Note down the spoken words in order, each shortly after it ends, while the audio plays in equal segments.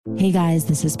Hey guys,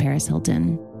 this is Paris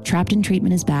Hilton. Trapped in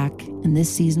Treatment is back, and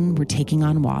this season we're taking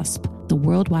on WASP, the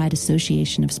Worldwide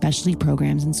Association of Specialty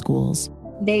Programs in Schools.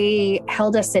 They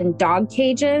held us in dog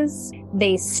cages.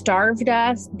 They starved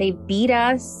us. They beat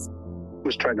us.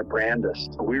 Was trying to brand us.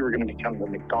 So we were going to become the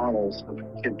McDonald's of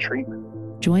kid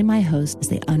treatment. Join my host as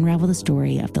they unravel the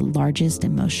story of the largest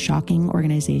and most shocking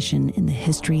organization in the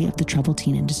history of the troubled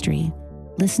teen industry.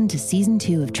 Listen to Season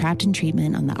 2 of Trapped in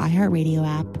Treatment on the iHeartRadio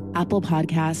app, Apple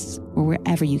Podcasts, or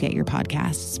wherever you get your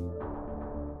podcasts.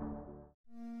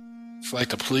 It's like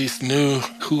the police knew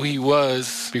who he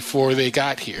was before they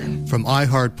got here. From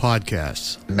iHeart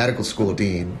Podcasts. The medical school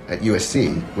dean at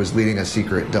USC was leading a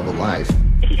secret double life.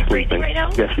 Is he breathing right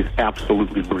now? Yes, he's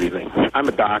absolutely breathing. I'm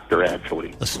a doctor,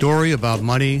 actually. A story about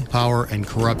money, power, and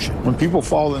corruption. When people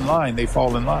fall in line, they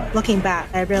fall in line. Looking back,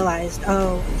 I realized,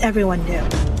 everyone knew.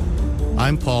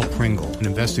 I'm Paul Pringle, an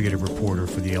investigative reporter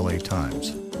for the LA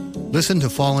Times. Listen to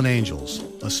Fallen Angels,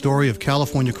 a story of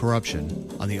California corruption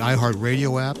on the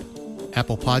iHeartRadio app,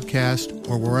 Apple Podcast,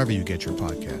 or wherever you get your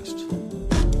podcasts.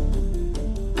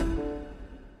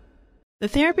 The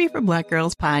Therapy for Black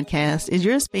Girls podcast is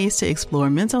your space to explore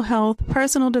mental health,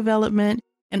 personal development,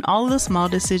 and all of the small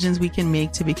decisions we can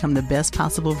make to become the best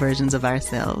possible versions of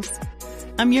ourselves.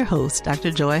 I'm your host,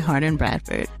 Dr. Joy Harden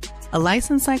Bradford, a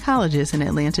licensed psychologist in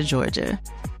Atlanta, Georgia,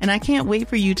 and I can't wait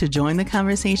for you to join the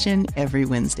conversation every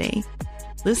Wednesday.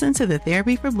 Listen to the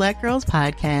Therapy for Black Girls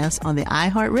podcast on the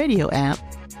iHeartRadio app,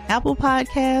 Apple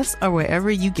Podcasts, or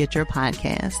wherever you get your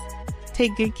podcasts.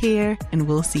 Take good care, and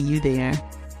we'll see you there.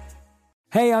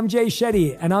 Hey, I'm Jay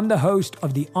Shetty, and I'm the host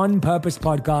of the On Purpose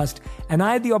podcast, and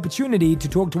I had the opportunity to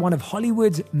talk to one of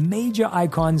Hollywood's major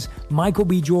icons, Michael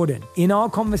B. Jordan. In our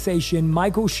conversation,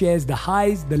 Michael shares the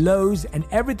highs, the lows, and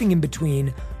everything in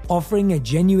between, offering a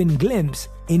genuine glimpse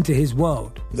into his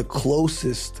world. The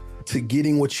closest to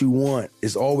getting what you want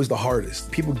is always the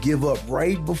hardest. People give up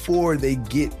right before they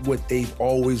get what they've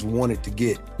always wanted to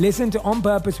get. Listen to On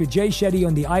Purpose with Jay Shetty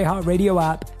on the iHeartRadio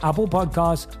app, Apple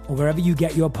Podcasts, or wherever you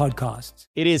get your podcasts.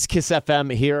 It is Kiss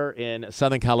FM here in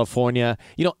Southern California.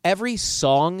 You know, every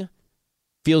song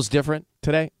feels different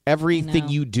today. Everything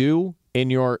you do in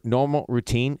your normal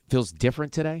routine feels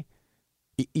different today.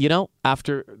 You know,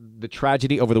 after the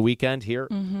tragedy over the weekend here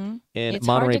in Monterey Park. It's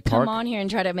hard to come on here and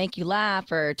try to make you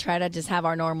laugh or try to just have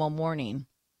our normal morning.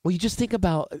 Well, you just think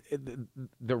about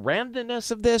the randomness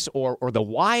of this or the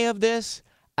why of this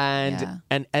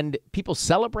and people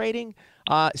celebrating.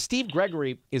 Steve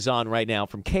Gregory is on right now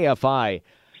from KFI.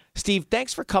 Steve,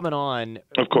 thanks for coming on.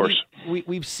 Of course.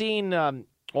 We've seen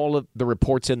all of the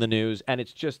reports in the news, and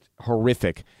it's just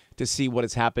horrific to see what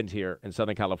has happened here in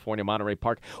Southern California, Monterey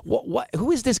Park.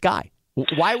 Who is this guy?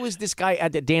 Why was this guy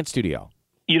at the dance studio?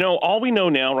 You know, all we know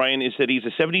now, Ryan, is that he's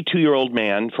a 72-year-old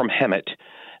man from Hemet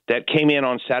that came in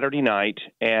on Saturday night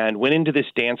and went into this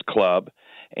dance club.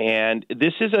 And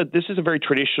this is a very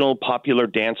traditional, popular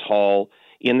dance hall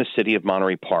in the city of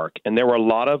Monterey Park. And there were a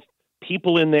lot of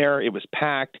people in there. It was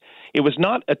packed. It was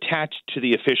not attached to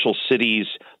the official city's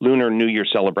Lunar New Year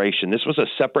celebration. This was a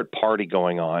separate party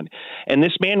going on. And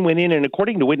this man went in, and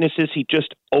according to witnesses, he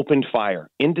just opened fire,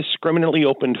 indiscriminately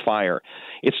opened fire.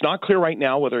 It's not clear right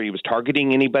now whether he was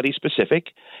targeting anybody specific.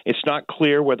 It's not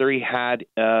clear whether he had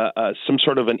some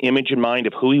sort of an image in mind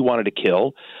of who he wanted to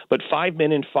kill. But 5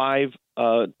 men and 5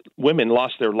 women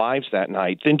lost their lives that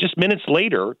night. Then just minutes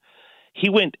later, he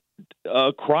went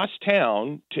across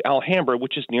town to Alhambra,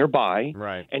 which is nearby,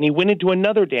 right? And he went into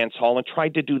another dance hall and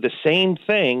tried to do the same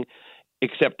thing,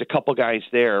 except a couple guys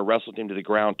there wrestled him to the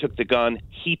ground, took the gun,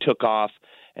 he took off,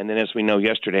 and then as we know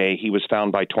yesterday, he was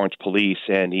found by Torrance police,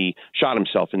 and he shot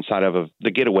himself inside of the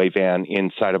getaway van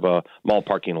inside of a mall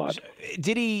parking lot.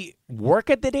 Did he work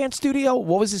at the dance studio?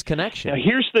 What was his connection? Now,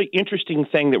 here's the interesting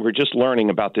thing that we're just learning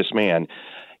about this man.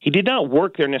 He did not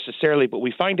work there necessarily, but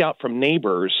we find out from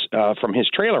neighbors from his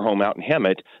trailer home out in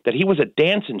Hemet that he was a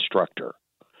dance instructor.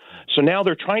 So now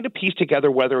they're trying to piece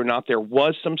together whether or not there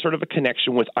was some sort of a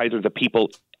connection with either the people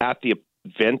at the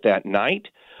event that night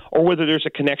or whether there's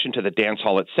a connection to the dance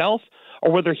hall itself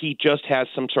or whether he just has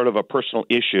some sort of a personal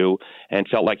issue and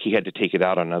felt like he had to take it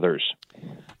out on others.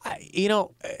 You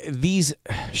know, these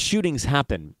shootings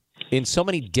happen in so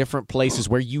many different places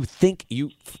where you think you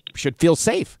should feel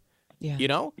safe. Yeah. You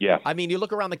know? Yeah. I mean, you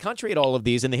look around the country at all of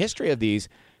these and the history of these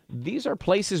are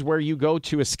places where you go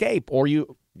to escape or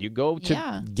you go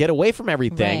to get away from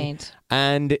everything. Right.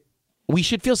 And we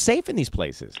should feel safe in these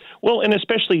places. Well, and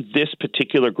especially this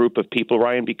particular group of people,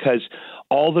 Ryan, because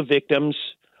all the victims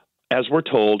as we're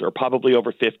told, are probably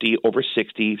over 50, over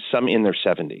 60, some in their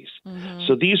 70s. Mm-hmm.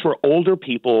 So these were older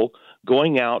people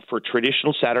going out for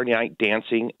traditional Saturday night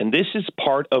dancing, and this is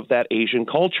part of that Asian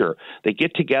culture. They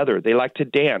get together. They like to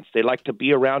dance. They like to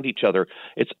be around each other.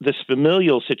 It's this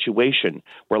familial situation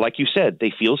where, like you said,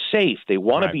 they feel safe. They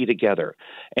want to be together.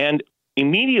 And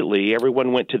immediately,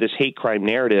 everyone went to this hate crime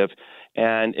narrative.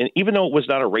 And even though it was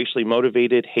not a racially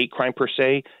motivated hate crime per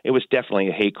se, it was definitely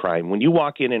a hate crime. When you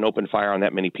walk in and open fire on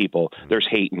that many people, there's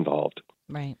hate involved.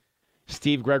 Right.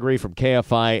 Steve Gregory from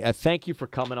KFI, thank you for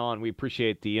coming on. We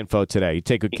appreciate the info today. You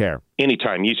take good care.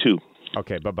 Anytime. You too.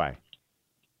 Okay, bye-bye.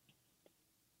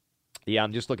 Yeah,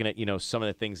 I'm just looking at, some of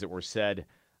the things that were said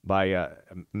by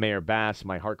Mayor Bass.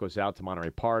 My heart goes out to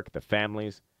Monterey Park, the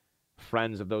families,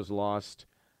 friends of those lost.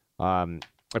 The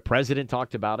president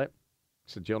talked about it.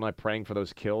 So Jill and I praying for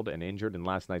those killed and injured in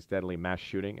last night's deadly mass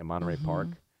shooting in Monterey Park.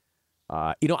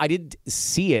 I didn't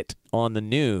see it on the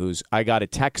news. I got a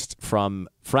text from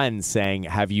friends saying,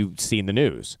 have you seen the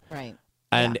news? Right.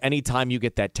 And anytime you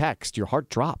get that text, your heart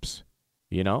drops.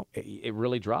 It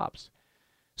really drops.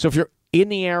 So if you're in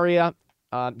the area,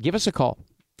 give us a call.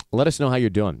 Let us know how you're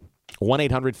doing.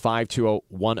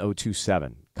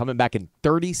 1-800-520-1027. Coming back in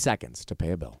 30 seconds to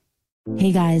pay a bill.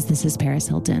 Hey guys, this is Paris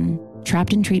Hilton.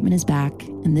 Trapped in Treatment is back,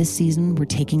 and this season we're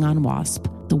taking on WASP,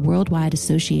 the Worldwide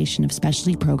Association of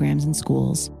Specialty Programs in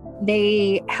Schools.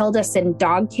 They held us in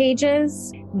dog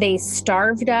cages. They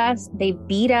starved us. They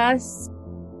beat us.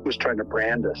 Was trying to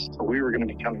brand us. So we were going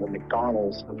to become the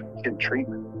McDonald's of kid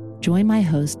treatment. Join my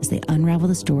host as they unravel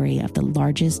the story of the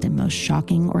largest and most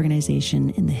shocking organization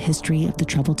in the history of the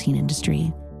troubled teen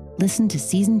industry. Listen to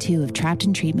Season 2 of Trapped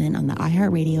in Treatment on the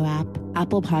iHeartRadio app,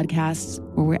 Apple Podcasts,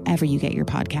 or wherever you get your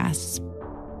podcasts.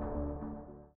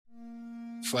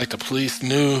 It's like the police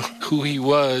knew who he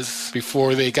was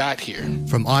before they got here.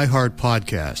 From iHeart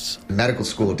Podcasts. The medical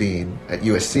school dean at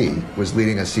USC was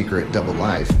leading a secret double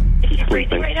life. She's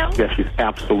breathing right now? Yes, she's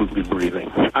absolutely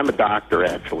breathing. I'm a doctor,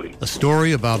 actually. A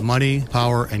story about money,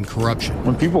 power, and corruption.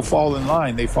 When people fall in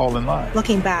line, they fall in line.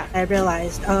 Looking back, I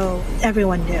realized,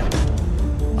 everyone knew.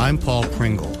 I'm Paul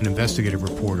Pringle, an investigative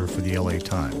reporter for the LA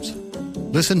Times.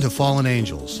 Listen to Fallen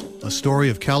Angels, a story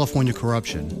of California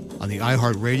corruption on the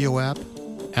iHeartRadio app,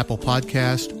 Apple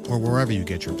Podcast, or wherever you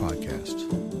get your podcasts.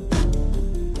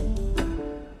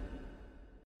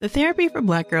 The Therapy for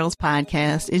Black Girls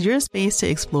podcast is your space to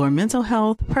explore mental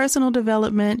health, personal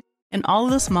development, and all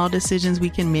of the small decisions we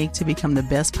can make to become the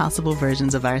best possible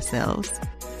versions of ourselves.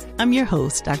 I'm your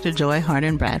host, Dr. Joy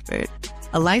Harden Bradford,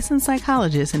 a licensed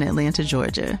psychologist in Atlanta,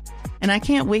 Georgia, and I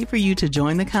can't wait for you to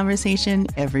join the conversation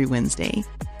every Wednesday.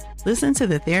 Listen to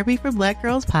the Therapy for Black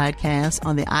Girls podcast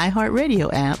on the iHeartRadio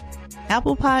app,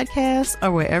 Apple Podcasts,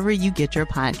 or wherever you get your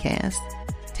podcasts.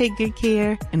 Take good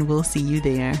care, and we'll see you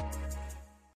there.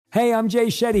 Hey, I'm Jay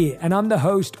Shetty, and I'm the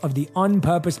host of the On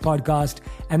Purpose podcast,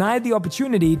 and I had the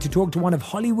opportunity to talk to one of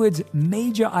Hollywood's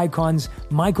major icons,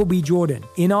 Michael B. Jordan.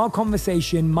 In our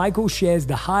conversation, Michael shares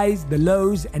the highs, the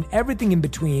lows, and everything in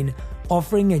between,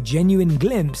 offering a genuine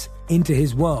glimpse into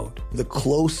his world. The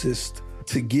closest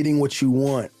to getting what you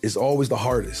want is always the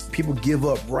hardest. People give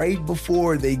up right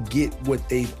before they get what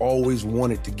they've always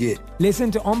wanted to get.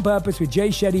 Listen to On Purpose with Jay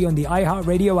Shetty on the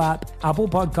iHeartRadio app, Apple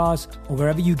Podcasts, or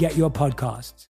wherever you get your podcasts.